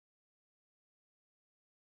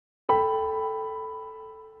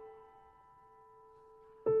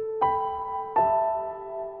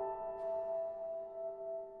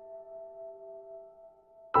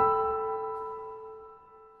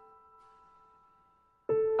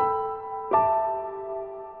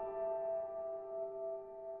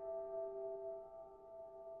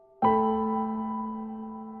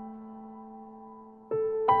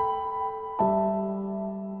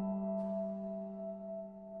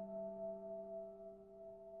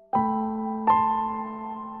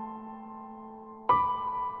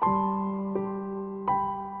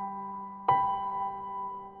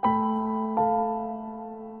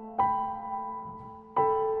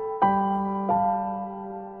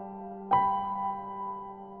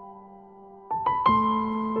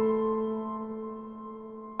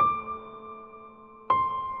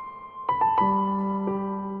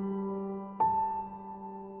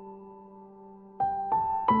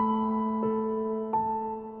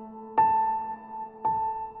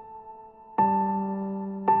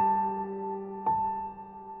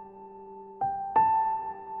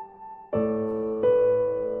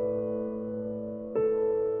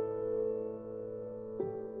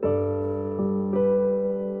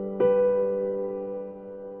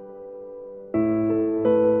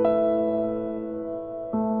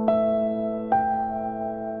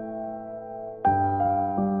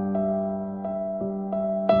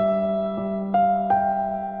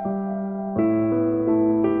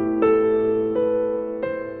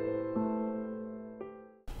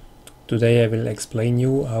Today I will explain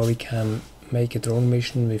you how we can make a drone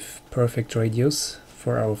mission with perfect radius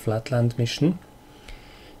for our Flatland mission.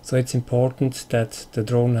 So it's important that the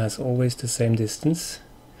drone has always the same distance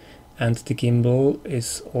and the gimbal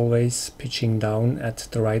is always pitching down at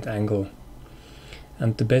the right angle.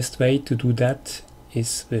 And the best way to do that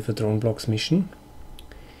is with a DroneBlocks mission.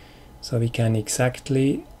 So we can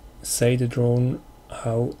exactly say the drone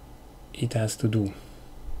how it has to do.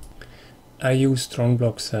 I use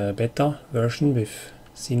DroneBlocks beta version with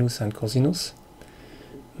sinus and cosinus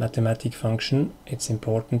mathematic function. It's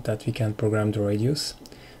important that we can program the radius.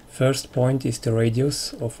 First point is the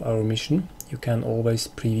radius of our mission. You can always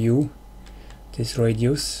preview this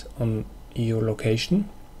radius on your location,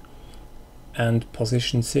 and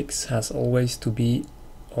position 6 has always to be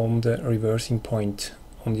on the reversing point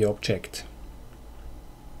on the object.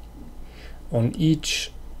 On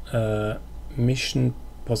each mission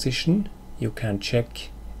position you can check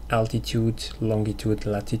altitude, longitude,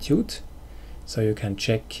 latitude, so you can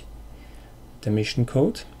check the mission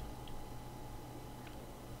code.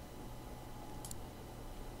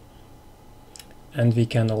 And we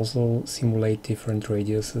can also simulate different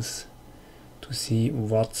radiuses to see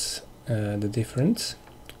what's the difference.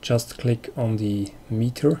 Just click on the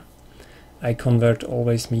meter. I convert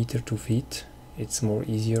always meter to feet. It's more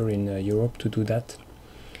easier in Europe to do that.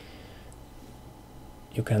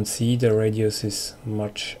 You can see the radius is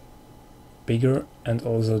much bigger and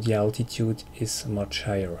also the altitude is much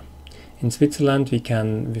higher. In Switzerland we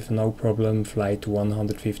can with no problem fly to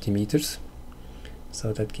 150 meters.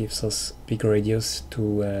 So that gives us big radius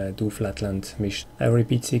to do Flatland mission. I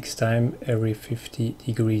repeat 6 times every 50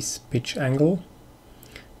 degrees pitch angle.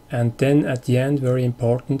 And then at the end, very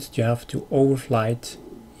important, you have to overflight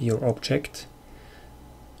your object.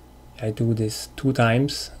 I do this 2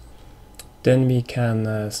 times. Then we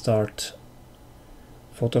can start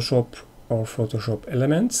Photoshop or Photoshop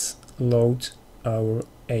elements, load our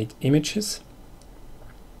 8 images.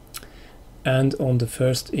 And on the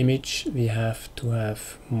first image we have to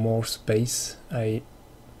have more space. I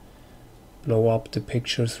blow up the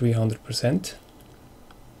picture 300%.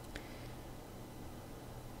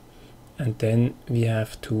 And then we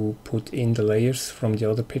have to put in the layers from the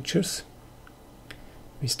other pictures.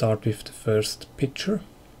 We start with the first picture.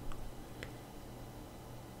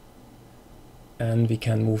 And we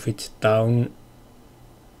can move it down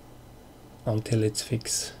until it's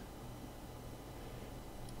fixed.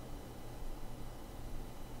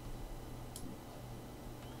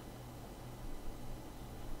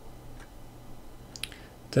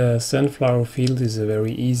 The sunflower field is a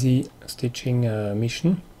very easy stitching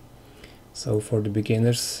mission. So for the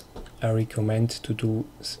beginners I recommend to do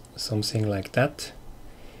something like that.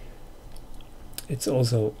 It's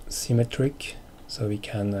also symmetric, so we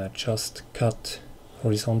can just cut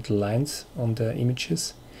horizontal lines on the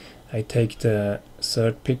images. I take the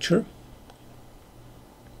third picture.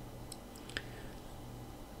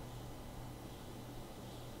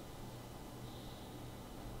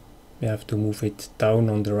 We have to move it down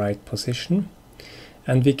on the right position.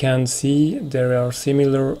 And we can see there are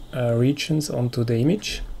similar regions onto the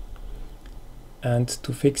image. And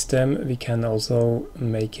to fix them we can also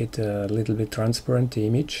make it a little bit transparent, the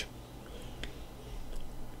image.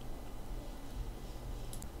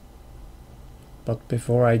 But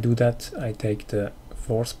before I do that, I take the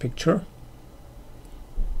fourth picture.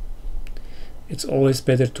 It's always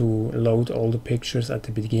better to load all the pictures at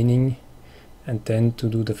the beginning and then to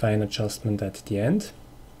do the fine adjustment at the end.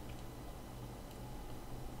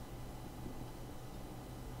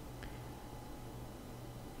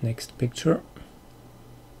 Next picture.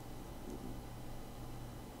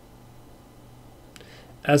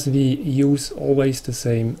 As we use always the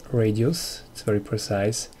same radius, it's very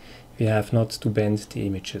precise, we have not to bend the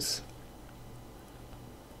images.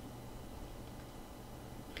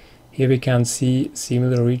 Here we can see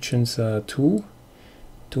similar regions too.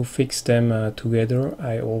 To fix them together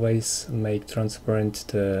I always make transparent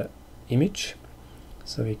the image,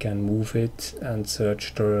 so we can move it and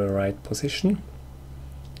search the right position.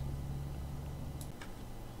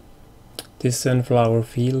 This sunflower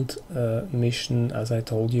field mission, as I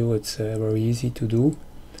told you, it's very easy to do.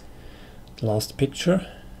 Last picture.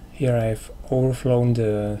 Here I've overflown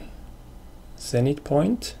the zenith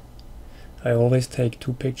point. I always take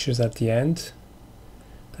 2 pictures at the end.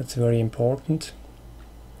 That's very important.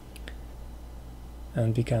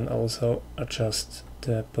 And we can also adjust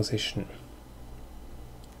the position.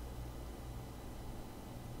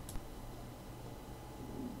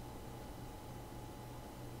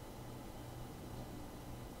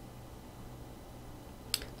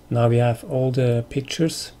 Now we have all the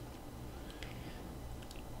pictures.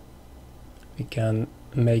 can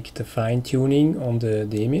make the fine-tuning on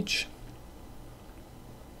the image.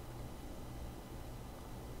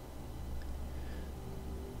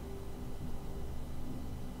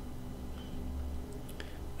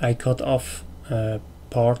 I cut off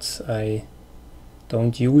parts I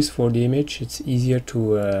don't use for the image. It's easier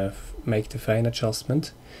to make the fine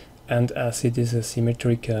adjustment, and as it is a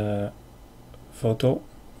symmetric photo,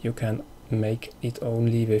 you can make it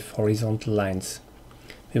only with horizontal lines.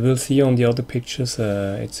 We will see on the other pictures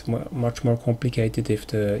it's much more complicated if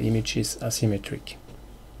the image is asymmetric.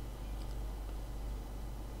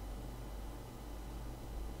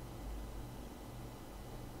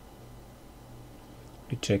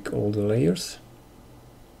 We check all the layers.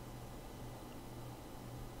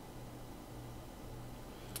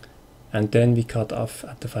 And then we cut off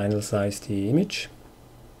at the final size the image.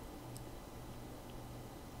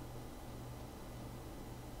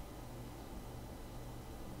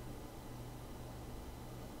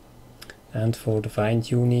 And for the fine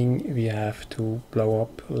tuning we have to blow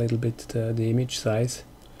up a little bit the image size.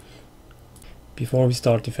 Before we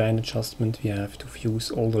start the fine adjustment we have to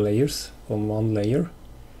fuse all the layers on one layer.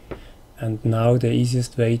 And now the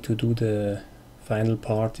easiest way to do the final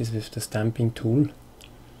part is with the stamping tool.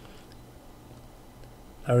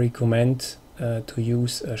 I recommend to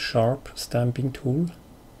use a sharp stamping tool,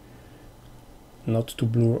 not to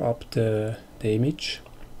blur up the image.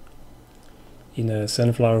 In a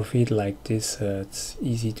sunflower field like this it's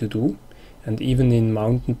easy to do, and even in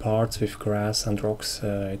mountain parts with grass and rocks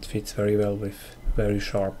it fits very well with very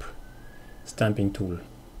sharp stamping tool.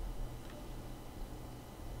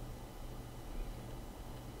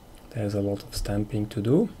 There's a lot of stamping to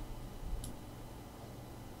do.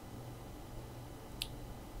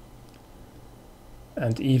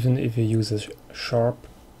 And even if you use a sharp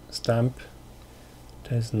stamp,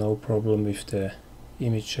 there's no problem with the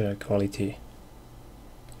image quality.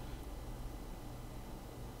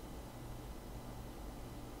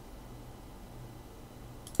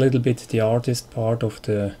 A little bit the artist part of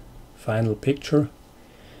the final picture.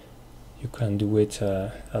 You can do it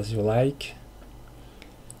as you like.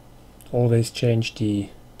 Always change the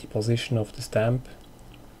position of the stamp.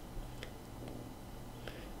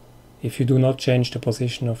 If you do not change the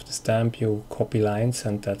position of the stamp, you copy lines,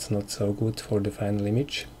 and that's not so good for the final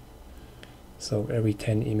image. So every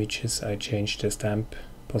 10 images I change the stamp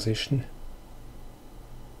position.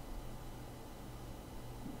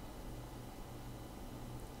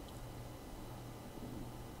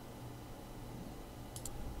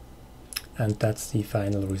 And that's the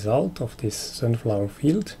final result of this sunflower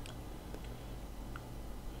field.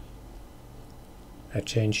 I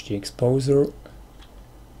change the exposure,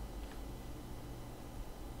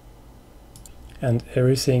 and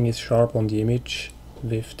everything is sharp on the image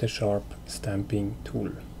with the sharp stamping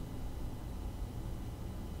tool.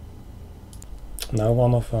 Now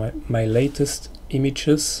one of my latest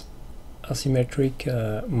images, asymmetric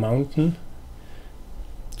mountain.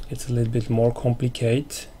 It's a little bit more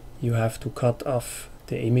complicated. You have to cut off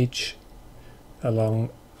the image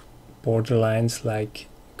along borderlines like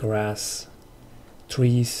grass,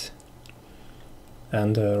 trees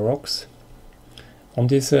and rocks. On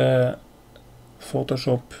this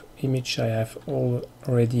Photoshop image I have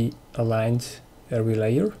already aligned every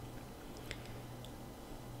layer.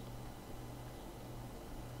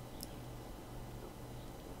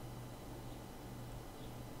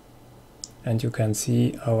 And you can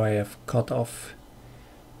see how I have cut off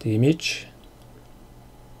the image.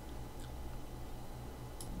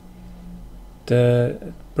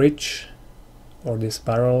 The bridge or this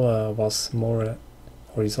barrel was more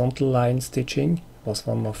horizontal line stitching. Was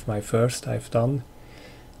one of my first I've done.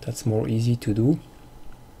 That's more easy to do.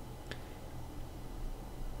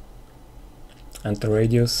 And the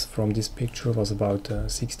radius from this picture was about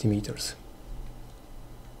 60 meters.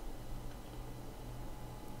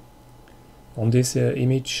 On this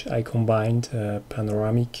image I combined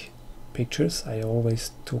panoramic pictures. I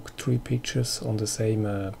always took 3 pictures on the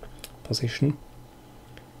same position.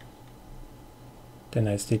 Then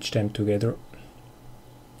I stitched them together.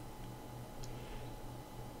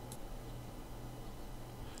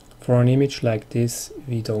 For an image like this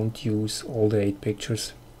we don't use all the 8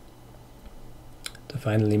 pictures. The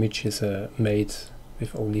final image is made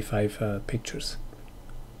with only 5 pictures.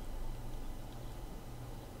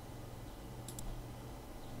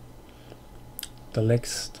 The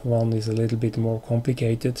next one is a little bit more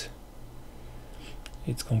complicated.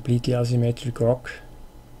 It's completely asymmetric rock,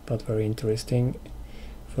 but very interesting.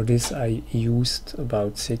 For this I used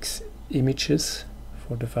about 6 images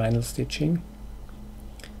for the final stitching.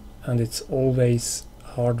 And it's always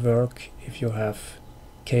hard work if you have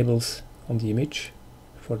cables on the image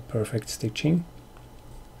for perfect stitching.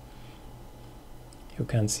 You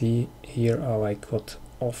can see here how I cut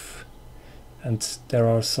off, and there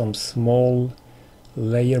are some small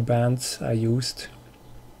layer bands I used,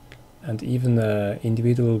 and even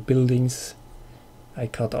individual buildings I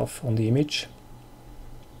cut off on the image.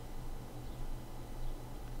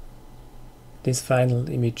 This final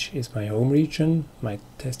image is my home region, my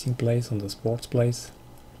testing place on the sports place,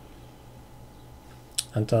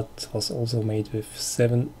 and that was also made with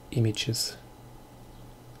 7 images.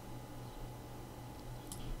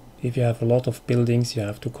 If you have a lot of buildings, you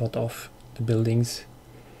have to cut off the buildings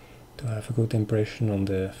to have a good impression on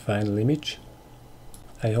the final image.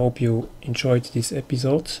 I hope you enjoyed this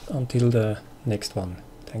episode. Until the next one.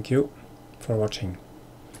 Thank you for watching.